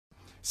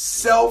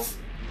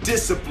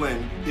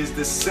Self-discipline is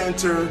the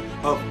center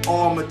of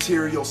all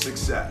material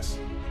success.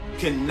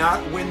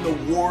 Cannot win the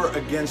war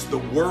against the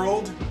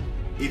world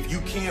if you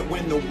can't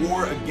win the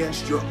war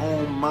against your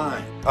own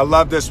mind. I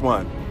love this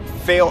one.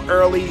 Fail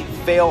early,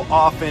 fail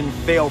often,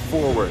 fail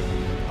forward.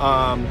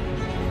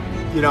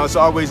 You know, it's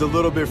always a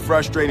little bit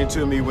frustrating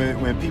to me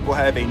when people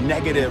have a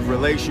negative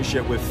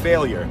relationship with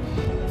failure.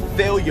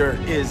 Failure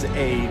is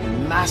a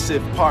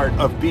massive part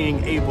of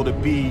being able to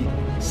be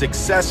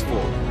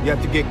successful. You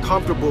have to get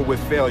comfortable with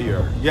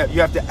failure. You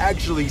have to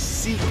actually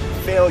seek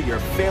failure.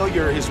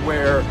 Failure is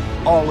where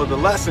all of the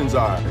lessons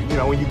are. You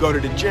know, when you go to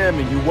the gym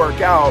and you work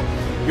out,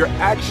 you're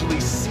actually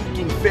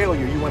seeking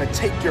failure. You want to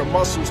take your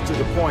muscles to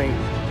the point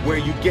where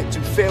you get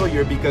to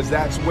failure, because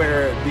that's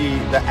where the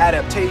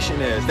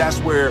adaptation is. That's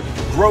where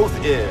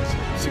growth is.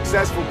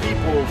 Successful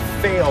people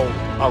fail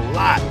a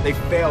lot. They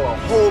fail a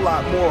whole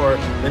lot more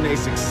than they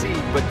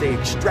succeed, but they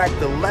extract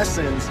the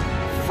lessons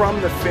from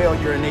the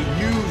failure and they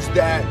use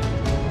that,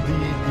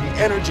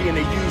 the energy, and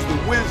they use the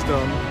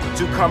wisdom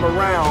to come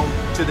around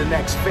to the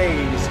next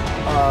phase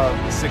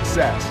of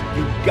success.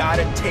 You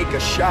gotta take a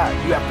shot.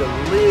 You have to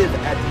live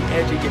at the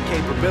edge of your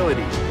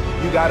capabilities.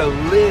 You gotta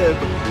live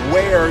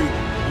where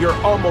you're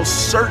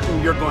almost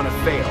certain you're gonna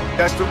fail.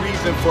 That's the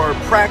reason for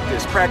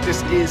practice.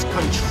 Practice is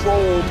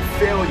controlled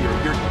failure.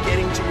 You're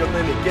getting to your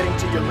limit, getting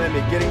to your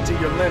limit, getting to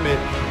your limit.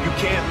 You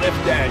can't lift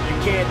that, you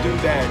can't do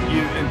that,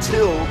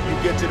 until you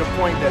get to the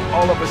point that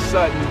all of a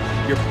sudden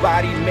your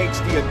body makes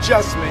the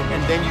adjustment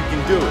and then you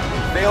can do it.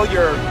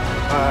 Failure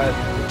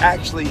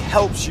actually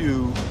helps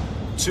you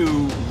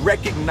to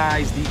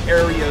recognize the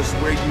areas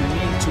where you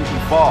need to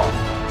evolve.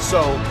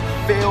 So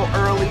fail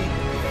early,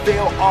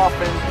 fail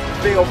often,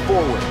 fail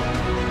forward.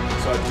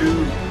 So a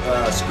dude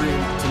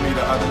screamed to me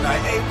the other night,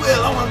 "Hey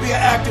Will, I want to be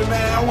an actor,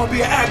 man. I want to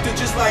be an actor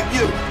just like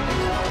you."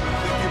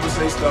 And people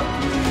say stuff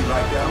to me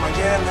like that. I'm like,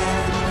 "Yeah, man,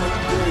 you know,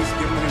 you do this,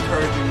 give them an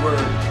encouraging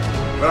word."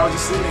 But I was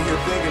just sitting here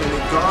thinking, and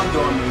it dawned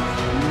on me,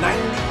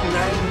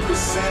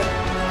 99%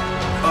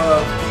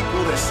 of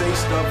people that say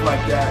stuff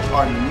like that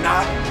are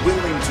not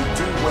willing to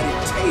do what it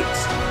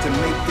takes to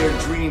make their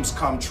dreams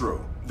come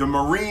true. The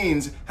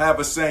Marines have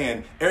a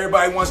saying,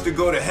 everybody wants to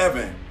go to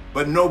heaven,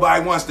 but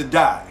nobody wants to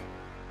die.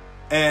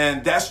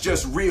 And that's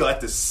just real.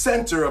 At the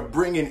center of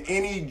bringing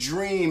any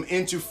dream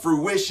into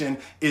fruition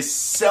is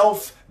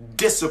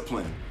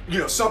self-discipline. You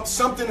know,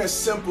 something as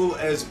simple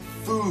as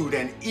food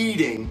and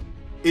eating.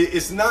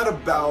 It's not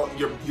about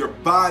your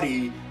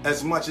body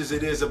as much as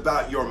it is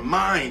about your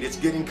mind. It's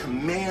getting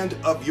command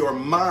of your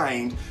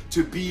mind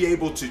to be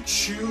able to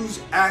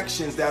choose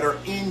actions that are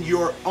in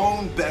your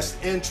own best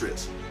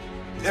interest.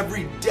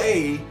 Every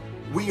day,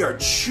 we are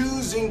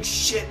choosing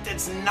shit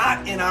that's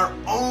not in our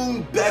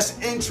own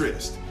best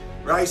interest.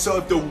 Right? So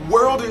if the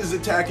world is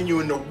attacking you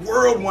and the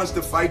world wants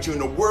to fight you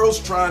and the world's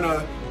trying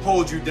to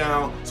hold you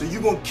down, so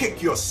you're going to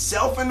kick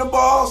yourself in the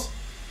balls?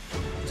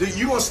 So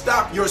you're going to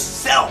stop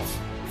yourself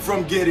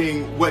from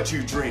getting what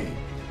you dream.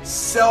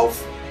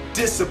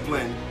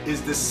 Self-discipline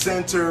is the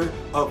center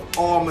of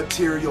all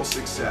material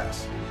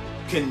success.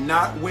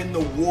 Cannot win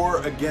the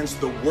war against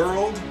the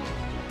world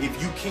if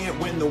you can't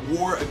win the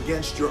war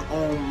against your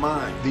own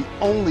mind. The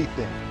only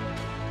thing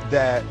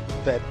that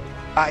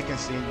I can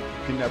see, you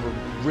can never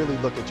really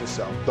look at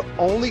yourself. The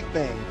only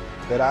thing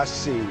that I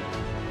see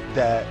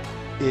that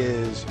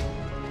is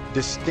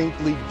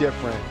distinctly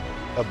different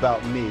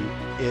about me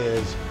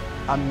is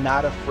I'm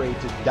not afraid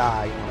to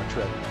die on a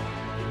treadmill.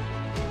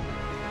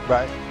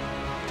 Right?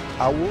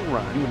 I will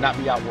run. You will not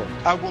be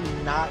outworked. I will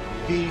not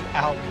be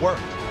outworked.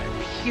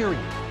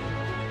 Period.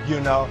 You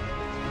know,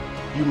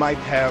 you might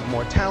have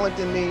more talent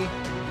than me.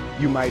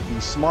 You might be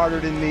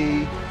smarter than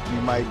me.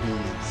 You might be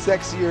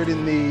sexier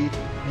than me.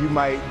 You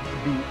might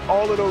be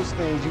all of those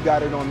things. You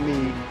got it on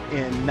me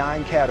in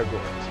 9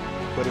 categories.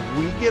 But if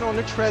we get on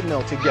the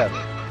treadmill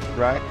together,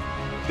 right,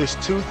 there's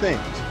 2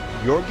 things.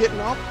 You're getting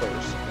off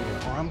first,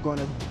 or I'm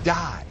gonna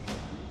die.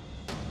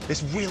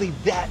 It's really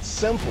that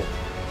simple,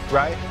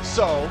 right?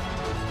 So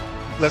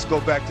let's go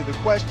back to the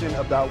question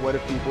about what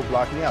if people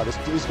block me out.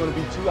 There's gonna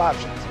be 2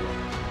 options.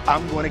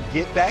 I'm gonna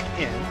get back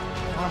in,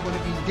 or I'm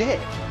gonna be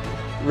dead,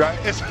 right?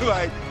 It's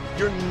like,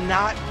 you're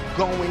not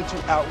going to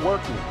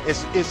outwork me.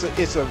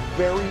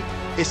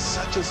 It's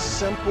such a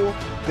simple,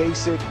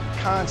 basic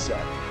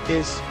concept.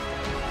 It's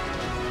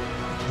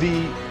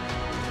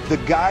the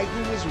guy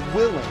who is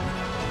willing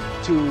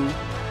to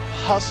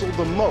hustle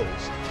the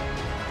most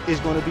is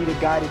going to be the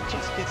guy that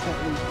just gets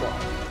that loose ball.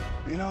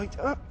 You know, he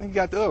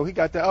got the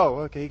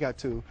okay, he got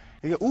 2.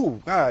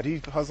 Ooh, God, he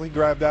hustled, he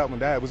grabbed that one.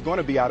 That was going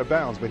to be out of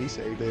bounds, but he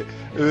saved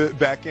it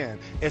back in.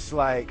 It's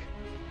like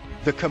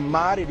the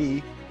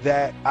commodity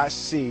that I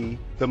see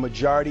the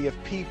majority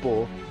of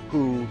people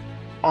who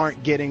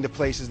aren't getting the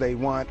places they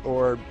want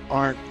or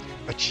aren't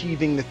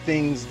achieving the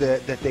things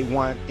that they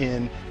want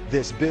in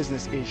this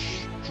business is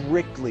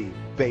strictly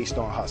based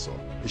on hustle.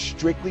 It's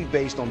strictly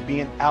based on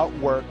being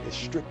outworked. It's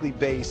strictly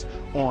based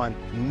on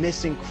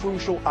missing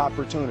crucial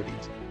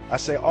opportunities. I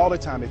say all the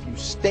time, if you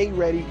stay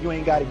ready, you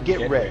ain't got to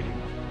get ready.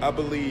 I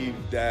believe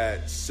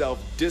that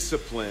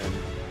self-discipline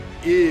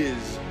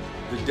is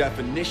the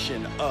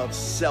definition of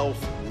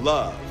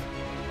self-love.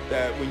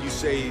 That when you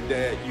say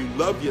that you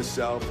love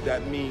yourself,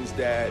 that means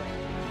that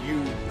you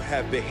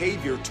have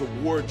behavior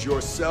towards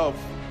yourself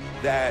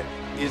that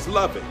is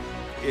loving.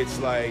 It's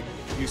like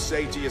you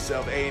say to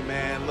yourself, hey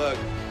man, look,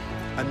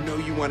 I know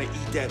you want to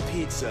eat that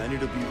pizza and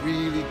it'll be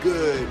really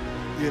good,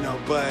 you know,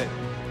 but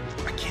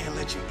I can't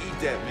let you eat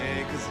that,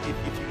 man, because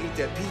if you eat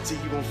that pizza,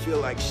 you're gonna feel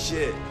like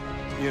shit,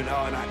 you know,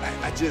 and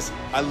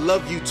I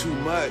love you too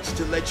much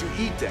to let you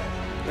eat that.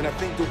 And I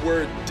think the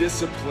word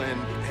discipline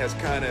has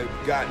kind of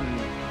gotten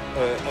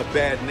a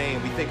bad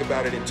name. We think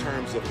about it in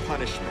terms of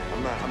punishment.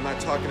 I'm not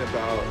talking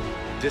about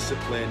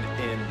discipline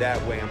in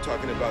that way. I'm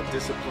talking about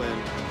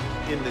discipline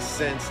in the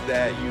sense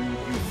that you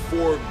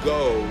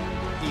forego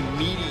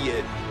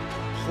immediate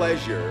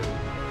pleasure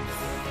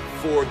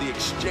for the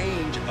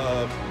exchange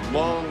of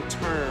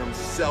long-term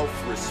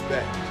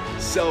self-respect.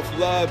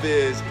 Self-love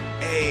is,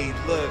 hey,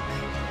 look,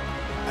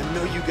 I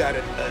know you got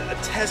a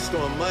test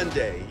on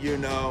Monday, you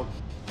know,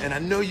 and I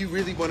know you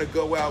really want to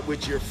go out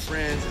with your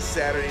friends, and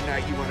Saturday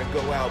night you want to go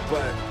out,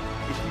 but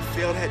if you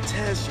fail that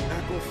test, you're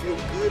not going to feel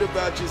good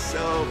about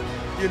yourself.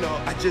 You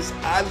know,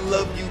 I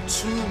love you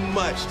too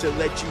much to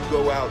let you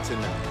go out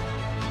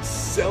tonight.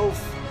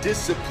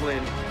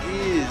 Self-discipline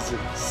is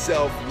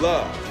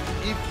self-love.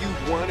 If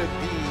you want to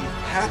be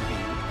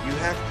happy, you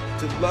have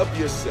to love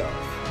yourself,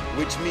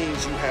 which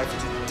means you have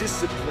to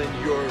discipline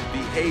your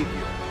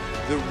behavior.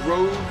 The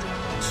road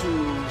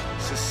to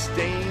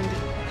sustained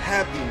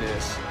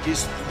happiness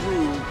is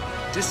through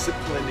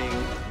disciplining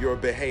your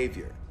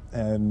behavior.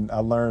 And I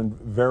learned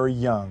very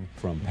young.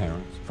 From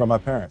parents? From my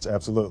parents,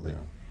 absolutely.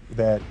 Yeah.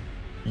 That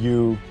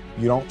you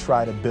don't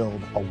try to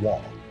build a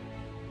wall.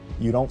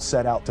 You don't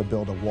set out to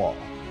build a wall.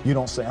 You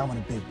don't say, I'm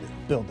gonna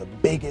build the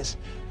biggest,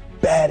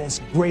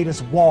 baddest,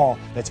 greatest wall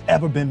that's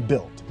ever been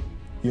built.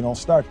 You don't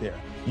start there.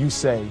 You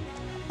say,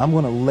 I'm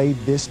gonna lay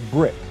this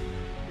brick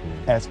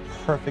as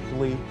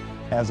perfectly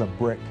as a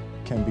brick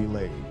can be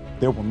laid.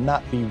 There will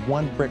not be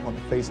one brick on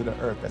the face of the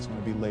earth that's going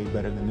to be laid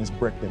better than this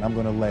brick that I'm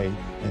going to lay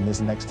in this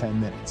next 10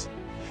 minutes.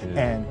 Yeah.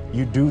 And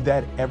you do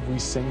that every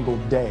single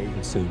day.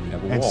 And soon you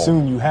have a wall. And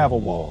soon you have a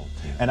wall.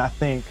 Yeah. And I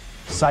think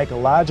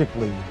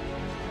psychologically,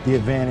 the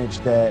advantage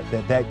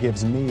that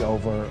gives me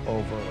over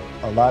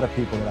a lot of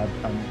people that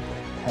I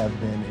have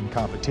been in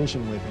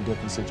competition with in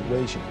different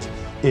situations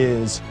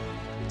is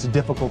it's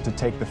difficult to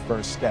take the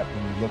first step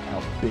when you look how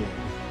big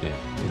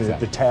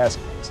the task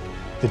is.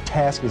 The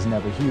task is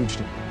never huge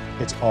to me.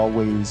 It's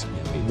always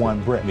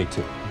one brick. Me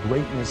too.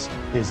 Greatness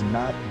is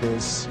not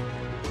this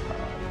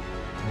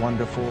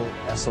wonderful,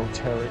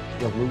 esoteric,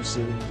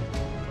 elusive,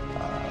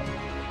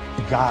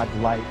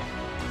 God-like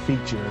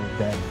feature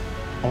that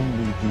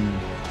only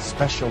the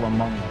special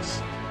among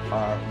us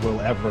will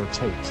ever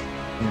taste.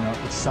 You know,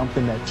 it's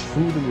something that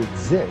truly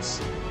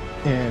exists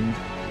in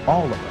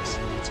all of us.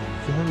 It's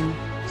very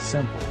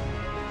simple.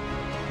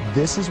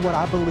 This is what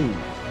I believe,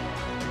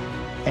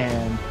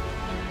 and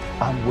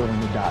I'm willing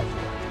to die for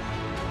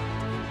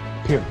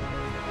it. Period.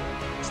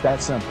 It's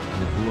that simple. I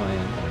know who I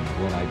am, I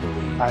know what I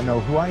believe. I know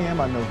who I am,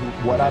 I know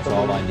what I believe.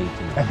 That's all I need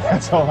to know. And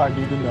that's all I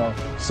need to know.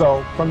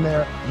 So from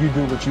there, you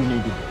do what you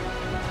need to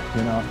do.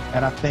 You know?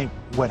 And I think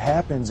what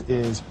happens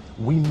is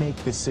we make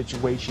this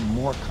situation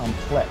more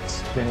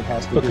complex than it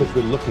has to be. Because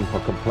we're looking for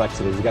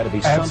complexity. There's got to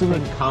be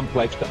something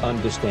complex to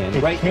understand.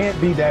 It can't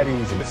be that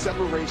easy. The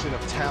separation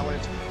of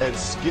talent and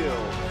skill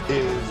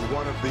is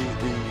one of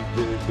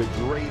the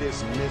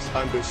greatest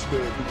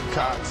misunderstood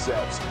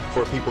concepts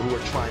for people who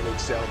are trying to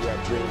excel, who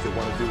have dreams, that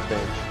want to do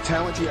things.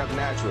 Talent you have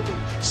naturally.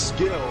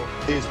 Skill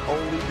is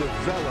only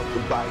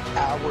developed by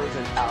hours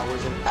and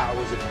hours and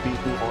hours of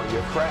beating on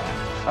your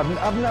craft.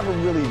 I've never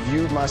really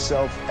viewed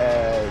myself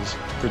as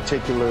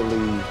particularly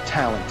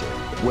talented.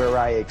 Where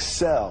I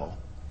excel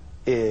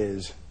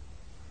is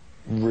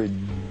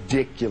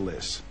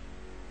ridiculous,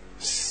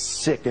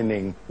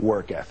 sickening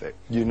work ethic.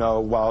 You know,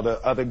 while the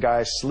other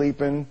guy's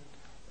sleeping,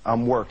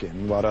 I'm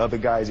working. While the other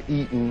guy's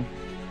eating,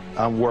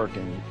 I'm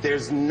working.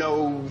 There's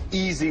no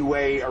easy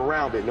way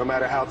around it. No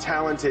matter how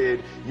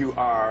talented you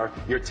are,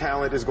 your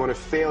talent is going to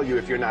fail you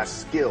if you're not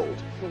skilled.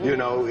 Mm-hmm. You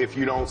know, if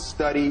you don't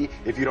study,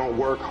 if you don't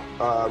work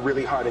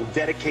really hard and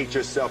dedicate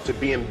yourself to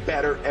being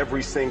better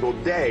every single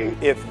day.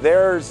 If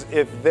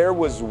there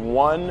was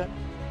one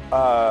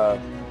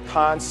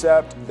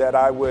concept that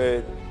I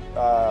would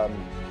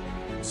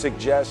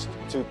suggest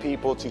to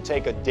people to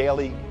take a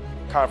daily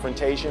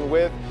confrontation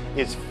with,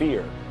 is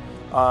fear.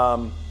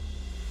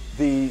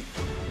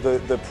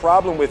 The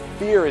problem with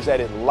fear is that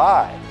it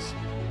lies,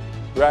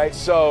 right?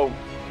 So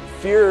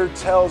fear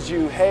tells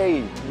you,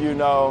 hey, you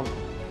know,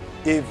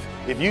 if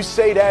you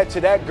say that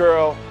to that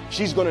girl,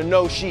 she's gonna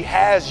know she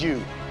has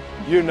you,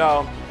 you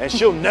know, and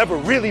she'll never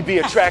really be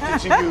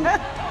attracted to you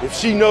if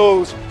she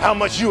knows how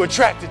much you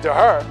attracted to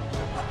her.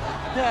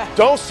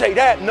 Don't say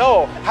that,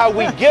 no. How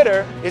we get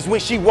her is when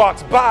she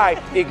walks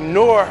by,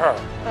 ignore her.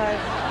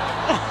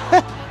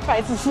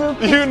 Right, it's a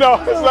you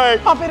know, it's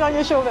like pump it on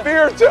your shoulder.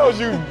 Fear tells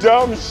you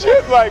dumb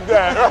shit like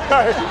that,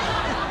 right?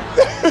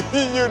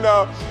 You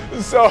know,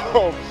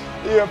 so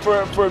Yeah,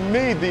 for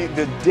me,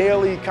 the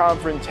daily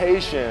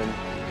confrontation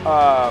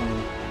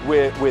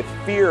with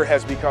fear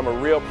has become a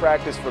real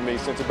practice for me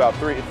since about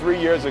three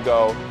years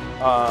ago.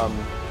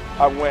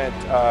 I went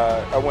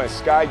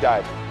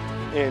skydiving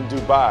in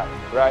Dubai,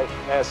 right?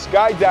 And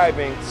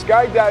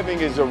skydiving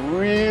is a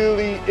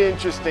really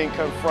interesting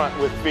confront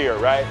with fear,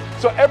 right?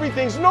 So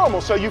everything's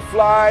normal. So you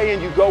fly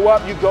and you go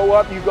up, you go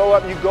up, you go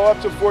up, you go up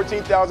to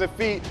 14,000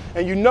 feet,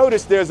 and you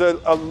notice there's a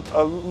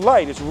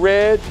light. It's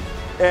red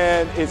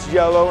and it's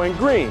yellow and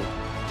green,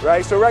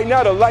 right? So right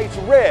now the light's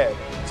red.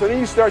 So then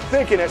you start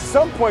thinking at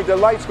some point the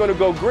light's gonna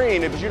go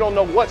green because you don't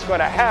know what's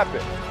gonna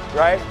happen,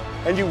 right?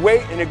 And you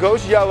wait and it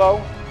goes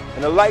yellow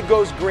and the light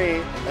goes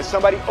green and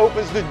somebody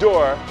opens the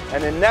door,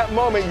 and in that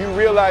moment you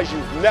realize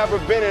you've never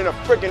been in a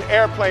freaking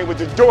airplane with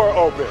the door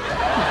open.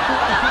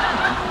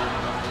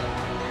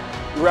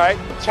 Right?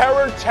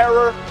 Terror,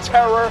 terror,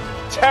 terror,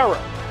 terror,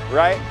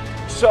 right?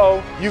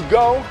 So you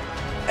go,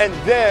 and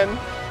then,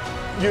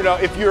 you know,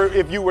 if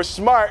you were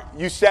smart,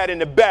 you sat in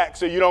the back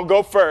so you don't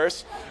go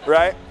first,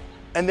 right?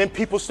 And then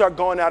people start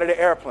going out of the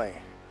airplane.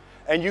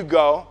 And you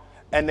go,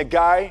 and the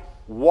guy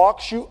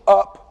walks you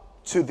up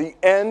to the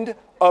end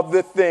of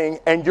the thing,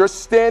 and you're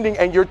standing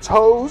and your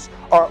toes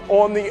are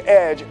on the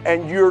edge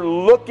and you're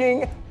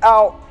looking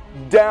out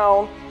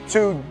down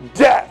to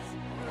death.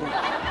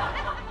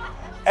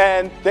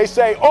 And they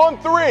say, on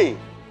 3.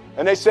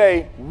 And they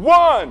say,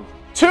 1,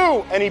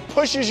 2. And he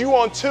pushes you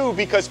on 2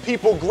 because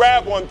people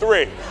grab on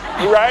 3,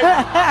 right?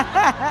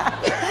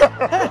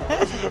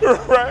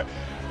 Right?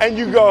 And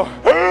you go,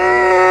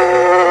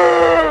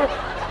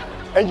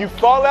 and you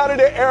fall out of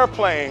the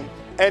airplane,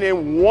 and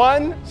in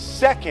 1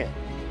 second,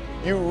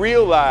 you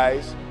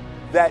realize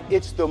that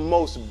it's the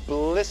most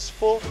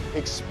blissful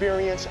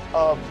experience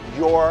of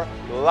your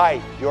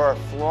life. You're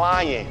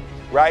flying,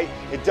 right?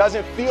 It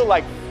doesn't feel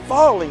like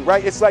falling,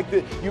 right? It's like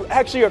you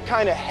actually are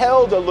kind of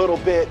held a little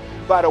bit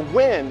by the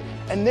wind,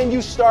 and then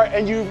you start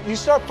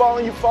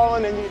falling,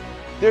 and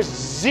there's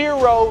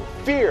zero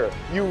fear.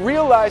 You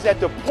realize that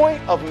the point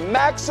of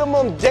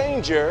maximum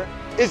danger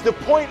is the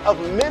point of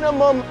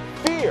minimum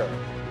fear.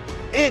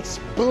 It's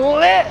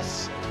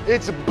bliss.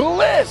 It's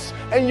bliss,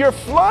 and you're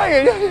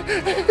flying,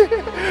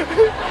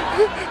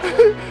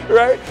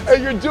 right?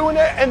 And you're doing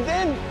that, and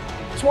then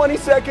 20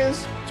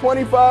 seconds,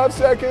 25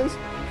 seconds,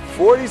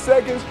 40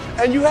 seconds,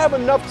 and you have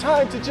enough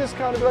time to just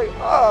kind of be like,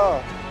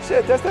 oh,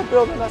 shit, that's that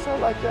building, that's not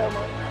like that,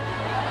 man.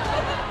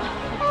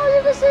 Oh,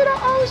 you can see the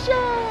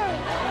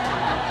ocean,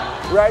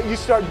 right? You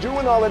start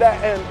doing all of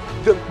that, and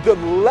the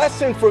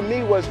lesson for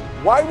me was,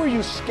 why were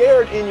you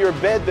scared in your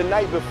bed the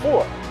night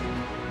before?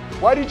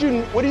 What do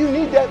you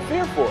need that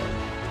fear for?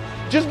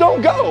 Just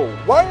don't go.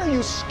 Why are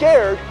you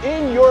scared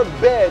in your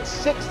bed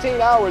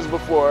 16 hours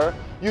before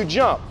you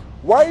jump?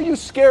 Why are you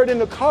scared in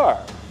the car?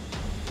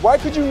 Why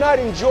could you not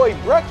enjoy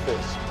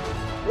breakfast?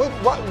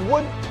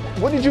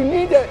 What did you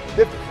need that?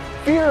 The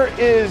fear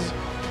is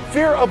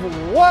fear of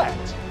what?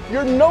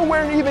 You're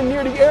nowhere even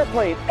near the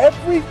airplane.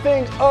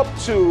 Everything up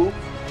to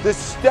the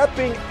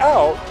stepping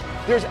out,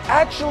 there's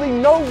actually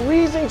no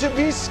reason to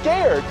be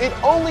scared. It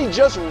only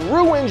just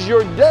ruins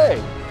your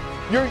day.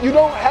 You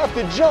don't have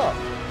to jump.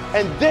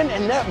 And then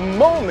in that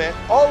moment,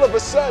 all of a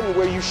sudden,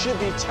 where you should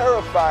be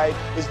terrified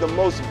is the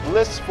most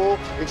blissful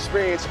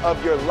experience of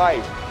your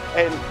life.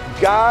 And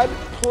God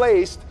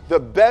placed the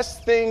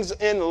best things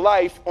in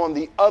life on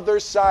the other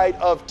side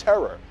of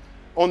terror.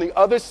 On the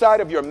other side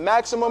of your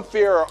maximum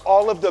fear are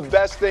all of the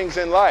best things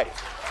in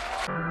life.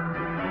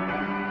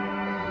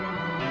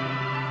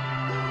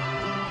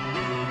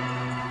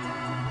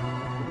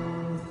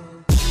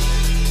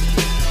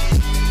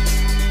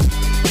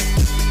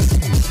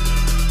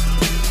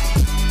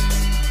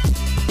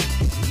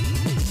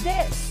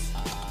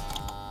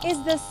 Is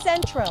the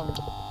Centrum.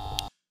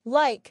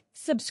 Like,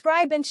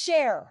 subscribe, and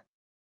share.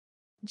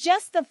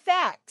 Just the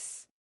facts.